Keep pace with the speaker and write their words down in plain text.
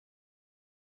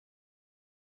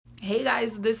Hey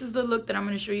guys, this is the look that I'm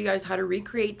going to show you guys how to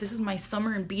recreate. This is my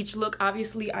summer and beach look.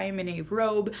 Obviously, I am in a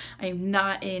robe. I am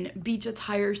not in beach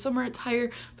attire, summer attire,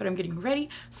 but I'm getting ready.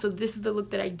 So this is the look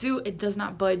that I do. It does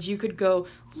not budge. You could go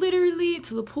literally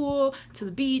to the pool, to the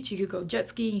beach. You could go jet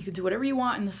skiing. You could do whatever you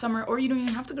want in the summer, or you don't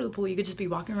even have to go to the pool. You could just be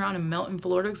walking around and melt in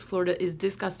Florida because Florida is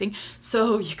disgusting.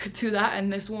 So you could do that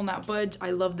and this will not budge.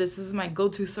 I love this. This is my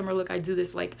go-to summer look. I do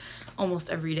this like almost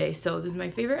every day. So this is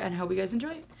my favorite and I hope you guys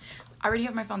enjoy it. I already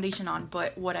have my foundation on,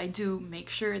 but what I do, make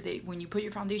sure that when you put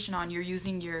your foundation on, you're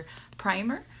using your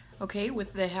primer, okay,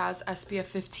 that has SPF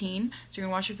 15. So you're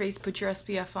gonna wash your face, put your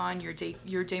SPF on, your day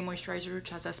moisturizer, which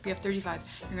has SPF 35.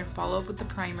 You're gonna follow up with the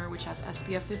primer, which has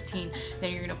SPF 15.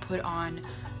 Then you're gonna put on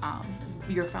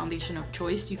your foundation of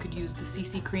choice. You could use the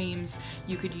CC creams,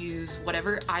 you could use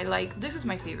whatever. I like, this is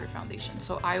my favorite foundation,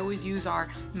 so I always use our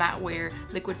Matte Wear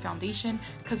liquid foundation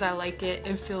because I like it.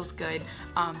 It feels good.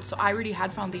 So I already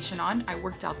had foundation on. I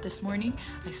worked out this morning,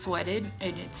 I sweated,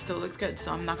 and it still looks good,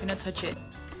 so I'm not gonna touch it.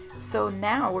 So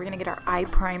now we're gonna get our eye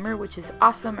primer, which is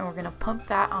awesome, and we're gonna pump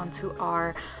that onto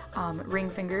our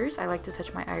ring fingers. I like to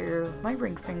touch my eye area with my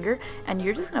ring finger, and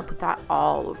you're just gonna put that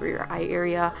all over your eye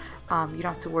area. You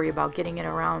don't have to worry about getting it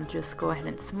around. Just go ahead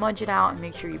and smudge it out and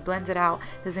make sure you blend it out.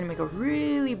 This is gonna make a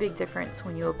really big difference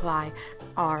when you apply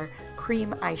our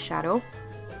cream eyeshadow.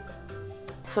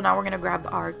 So now we're gonna grab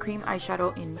our cream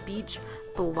eyeshadow in Beach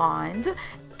Blonde,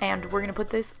 and we're gonna put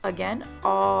this again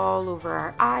all over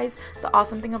our eyes. The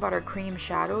awesome thing about our cream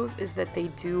shadows is that they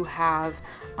do have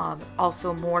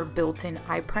also more built-in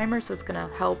eye primer, so it's gonna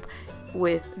help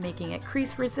with making it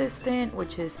crease resistant,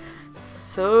 which is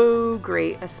so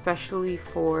great, especially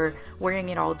for wearing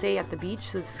it all day at the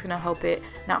beach. So it's gonna help it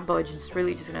not budge. It's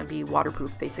really just gonna be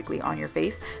waterproof basically on your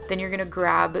face. Then you're gonna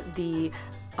grab the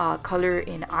color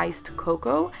in Iced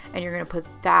Cocoa, and you're gonna put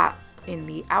that in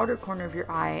the outer corner of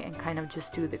your eye and kind of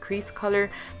just do the crease color.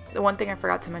 The one thing I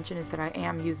forgot to mention is that I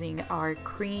am using our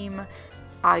cream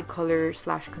eye color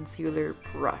 / concealer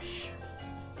brush.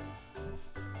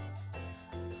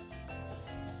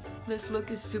 This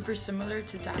look is super similar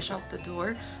to Dash Out the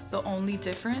Door. The only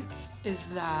difference is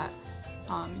that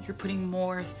you're putting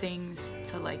more things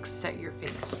to like set your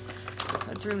face. So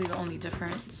that's really the only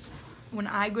difference. When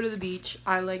I go to the beach,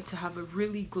 I like to have a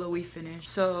really glowy finish.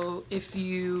 So if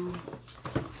you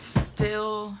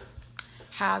still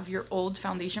have your old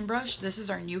foundation brush, this is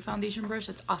our new foundation brush.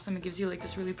 It's awesome. It gives you like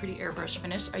this really pretty airbrush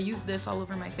finish. I use this all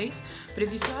over my face, but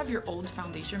if you still have your old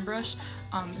foundation brush,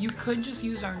 you could just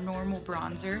use our normal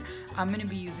bronzer. I'm gonna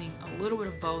be using a little bit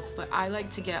of both, but I like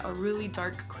to get a really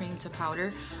dark cream to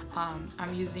powder.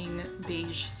 I'm using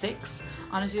Beige 6.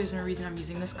 Honestly, there's no reason I'm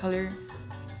using this color.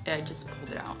 I just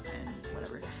pulled it out and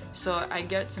whatever. So I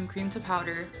get some cream to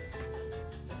powder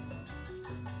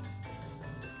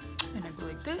and I go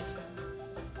like this.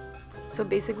 So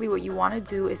basically what you want to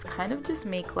do is kind of just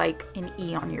make like an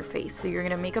E on your face. So you're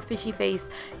going to make a fishy face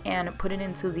and put it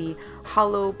into the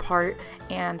hollow part,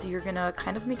 and you're going to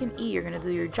kind of make an E. You're going to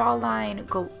do your jawline,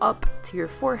 go up to your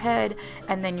forehead,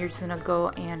 and then you're just going to go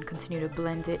and continue to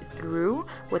blend it through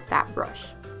with that brush.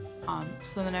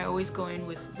 So then I always go in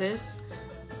with this,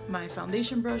 my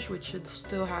foundation brush, which should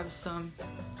still have some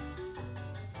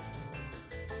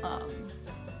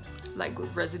like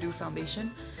residue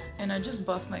foundation, and I just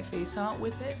buff my face out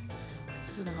with it.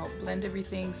 This is gonna help blend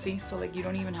everything. See, so like you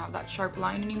don't even have that sharp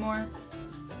line anymore,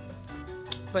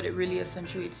 but it really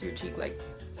accentuates your cheek, like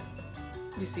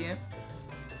you see it.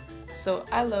 So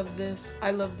I love this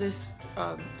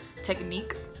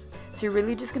technique. So you're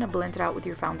really just going to blend it out with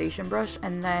your foundation brush,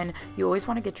 and then you always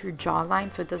want to get your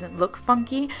jawline so it doesn't look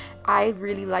funky. I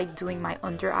really like doing my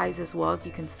under eyes as well, as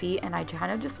you can see, and I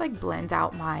kind of just like blend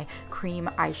out my cream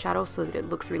eyeshadow so that it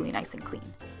looks really nice and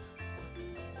clean.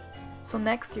 So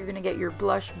next you're going to get your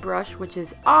blush brush, which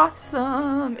is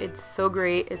awesome. It's so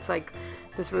great. It's like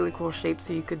this really cool shape,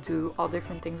 so you could do all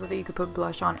different things with it. You could put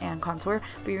blush on and contour,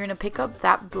 but you're going to pick up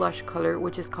that blush color,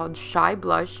 which is called Shy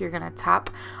Blush. You're going to tap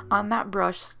on that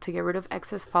brush to get rid of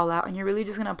excess fallout, and you're really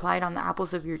just going to apply it on the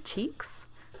apples of your cheeks.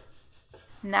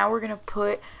 Now we're going to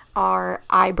put our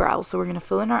eyebrows. So we're going to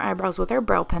fill in our eyebrows with our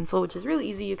brow pencil, which is really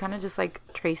easy. You kind of just like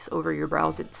trace over your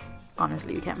brows. It's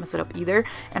honestly, you can't mess it up either.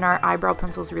 And our eyebrow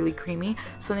pencil is really creamy.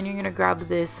 So then you're going to grab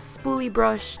this spoolie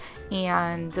brush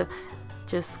and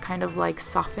just kind of like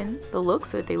soften the look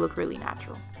so that they look really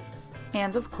natural.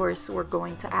 And of course, we're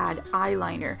going to add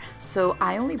eyeliner. So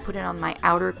I only put it on my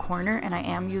outer corner, and I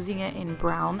am using it in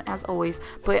brown as always,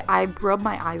 but I rub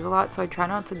my eyes a lot, so I try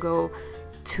not to go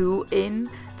too in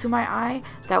to my eye.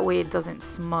 That way it doesn't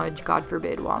smudge, God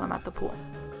forbid, while I'm at the pool.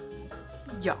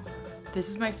 Yeah, this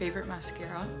is my favorite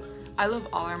mascara. I love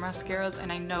all our mascaras,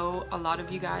 and I know a lot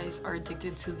of you guys are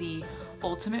addicted to the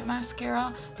Ultimate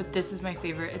mascara, but this is my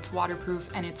favorite. It's waterproof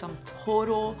and it's a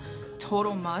total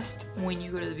must when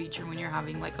you go to the beach or when you're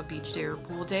having like a beach day or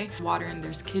pool day. Water, and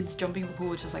there's kids jumping in the pool,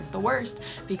 which is like the worst,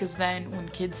 because then when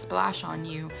kids splash on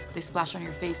you, they splash on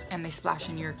your face and they splash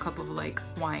in your cup of like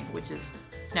wine, which is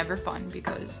never fun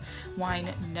because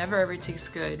wine never ever tastes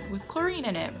good with chlorine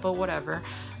in it, but whatever.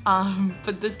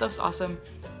 But this stuff's awesome.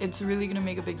 It's really gonna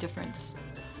make a big difference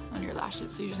on your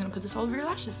lashes, so you're just gonna put this all over your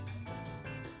lashes.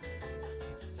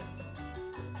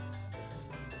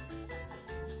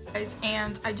 Guys,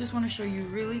 and I just want to show you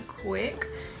really quick,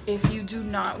 if you do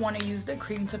not want to use the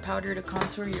cream to powder to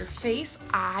contour your face,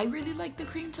 I really like the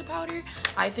cream to powder.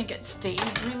 I think it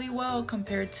stays really well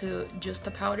compared to just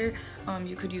the powder.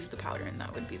 You could use the powder and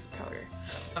that would be the powder.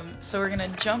 So we're gonna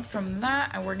jump from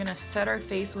that and we're gonna set our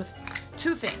face with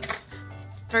two things.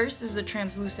 First is the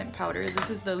translucent powder. This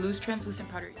is the loose translucent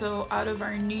powder. So out of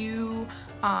our new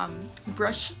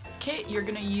brush kit, you're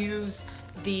gonna use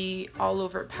the all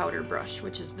over powder brush,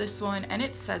 which is this one, and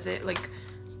it says it like,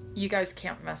 you guys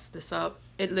can't mess this up.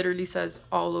 It literally says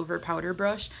all over powder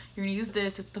brush. You're gonna use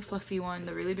this. It's the fluffy one,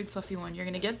 the really big fluffy one. You're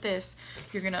gonna get this.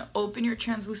 You're gonna open your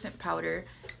translucent powder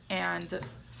and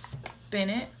spin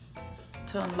it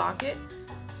to unlock it.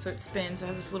 So it spins. It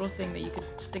has this little thing that you could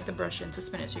stick the brush in to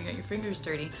spin it, so you get your fingers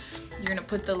dirty. You're gonna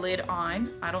put the lid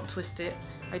on. I don't twist it.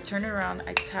 I turn it around,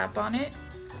 I tap on it,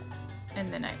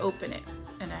 and then I open it.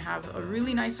 And I have a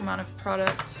really nice amount of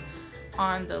product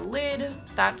on the lid.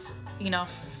 That's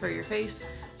enough for your face.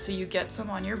 So you get some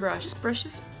on your brush. Just brush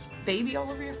this baby all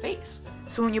over your face.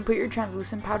 So when you put your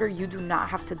translucent powder, you do not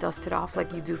have to dust it off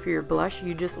like you do for your blush.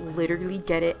 You just literally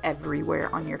get it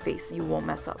everywhere on your face. You won't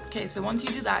mess up. Okay, so once you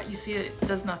do that, you see that it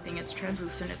does nothing. It's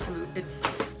translucent, it's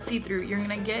see-through. You're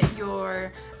gonna get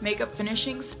your makeup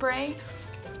finishing spray,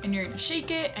 and you're gonna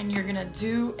shake it, and you're gonna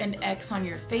do an X on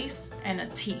your face and a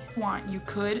T. You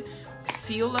could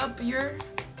seal up your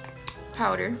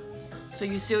powder. So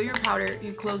you seal your powder,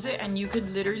 you close it, and you could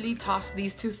literally toss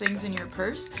these two things in your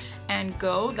purse and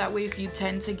go. That way, if you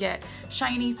tend to get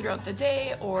shiny throughout the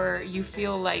day, or you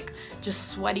feel like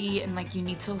just sweaty and like you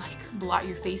need to like blot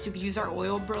your face, you could use our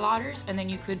oil blotters, and then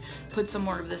you could put some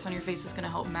more of this on your face. It's gonna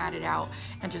help matte it out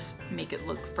and just make it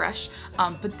look fresh.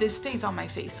 But this stays on my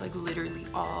face like literally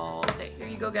all day. Here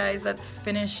you go, guys. That's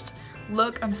finished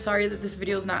look. I'm sorry that this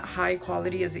video is not high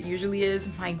quality as it usually is.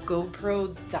 My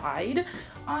GoPro died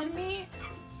on me.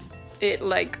 It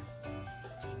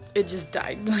just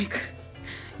died. Like,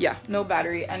 yeah, no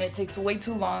battery, and it takes way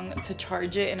too long to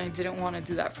charge it, and I didn't want to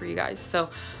do that for you guys,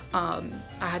 so I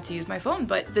had to use my phone.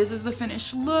 But this is the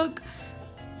finished look,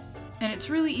 and it's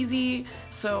really easy.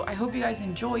 So I hope you guys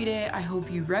enjoyed it. I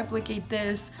hope you replicate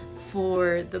this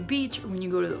for the beach or when you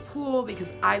go to the pool,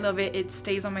 because I love it. It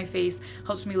stays on my face,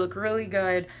 helps me look really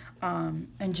good, and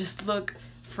just look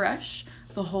fresh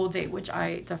the whole day, which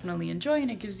I definitely enjoy,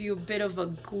 and it gives you a bit of a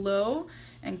glow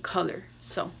and color.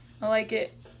 So I like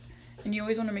it. And you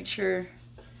always want to make sure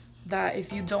that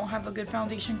if you don't have a good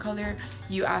foundation color,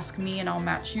 you ask me and I'll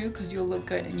match you, because you'll look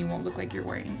good and you won't look like you're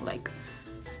wearing, like,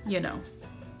 you know,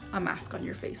 a mask on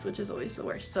your face, which is always the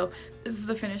worst. So this is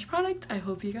the finished product. I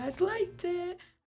hope you guys liked it.